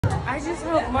I just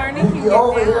hope Marnie can get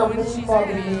over here, down when me she's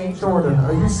fucking ready. me and Jordan.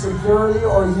 Are you security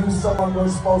or are you someone we're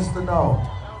supposed to know?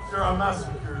 Sure, I'm not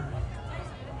security.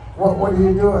 What are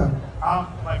you doing?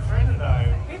 My friend and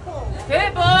I.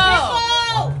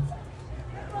 Pitbull!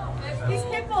 He's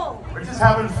Pitbull. We're just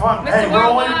having fun. Mr. Hey, we're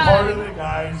only Worldwide. part of the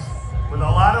guys with a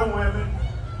lot of women,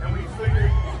 and we figured.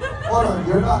 Hold on,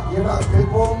 you're not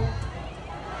Pitbull?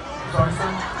 Sorry, sir.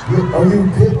 Are you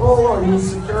Pitbull or are you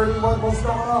security? What's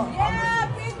going on? Yeah,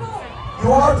 Pitbull.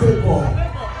 You are Pitbull.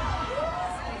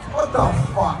 What the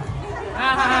fuck?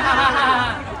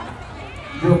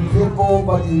 You're Pitbull,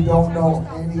 but you don't know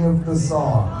any of the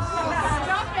songs.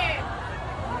 Stop it.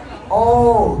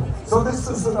 Oh, so this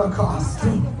isn't a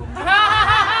costume.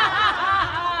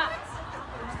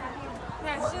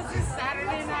 That's just a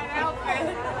Saturday night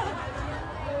outfit.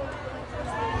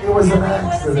 It was an It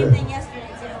was the same accident. thing yesterday,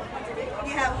 too.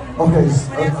 Yeah. Okay,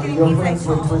 Whenever your he's friends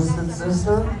like, with Twisted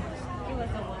Sister?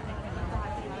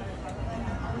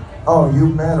 Oh, you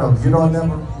met him. You don't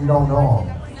know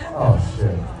him. Oh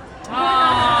shit.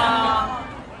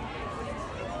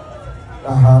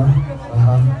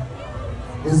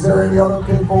 Is there any other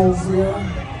Pitbulls here?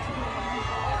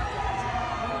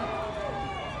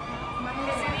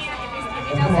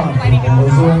 Come on, people.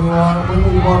 Is there anyone? We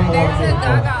need one more There's a Pitbull.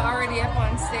 Gaga already up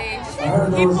on stage. I heard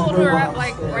He there was a pulled good her one up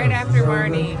like upstairs. right Is after there a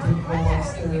Marnie. good Pitbull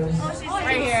upstairs?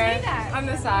 Right here, on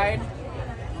the side.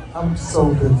 I'm so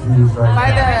confused right By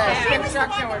now. the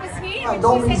construction work.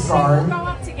 Don't be sorry. Go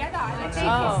up together. And take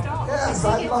Oh. his dog. Yes,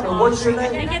 I love it. What's your I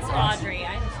name? think it's Audrey.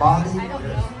 Bobby?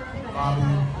 Bobby,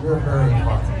 you're very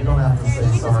fun. You don't have to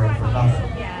say sorry for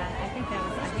nothing. Yeah, I think that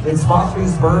was. It's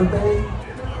Bobby's birthday?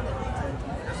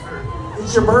 Yes, sir.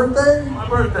 It's your birthday? My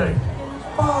birthday.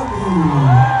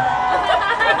 Bobby!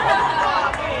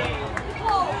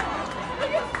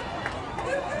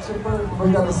 It's your birthday.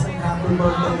 We gotta sing happy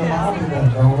birthday to Bobby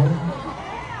then, don't we?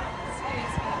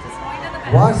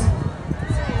 What?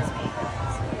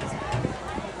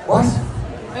 What?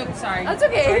 Oops, sorry. That's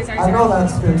okay. Sorry. I know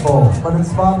that's Pitbull, but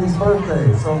it's Bobby's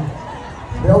birthday, so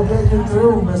they'll get you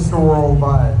through, Mr.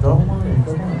 Worldwide. Don't worry,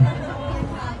 come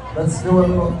on. Let's do a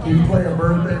little, can you play a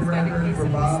birthday record for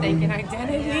Bobby? Mistaken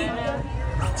identity.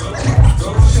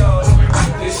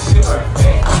 It's your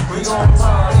birthday. We gon'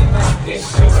 party, man.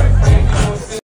 It's your birthday.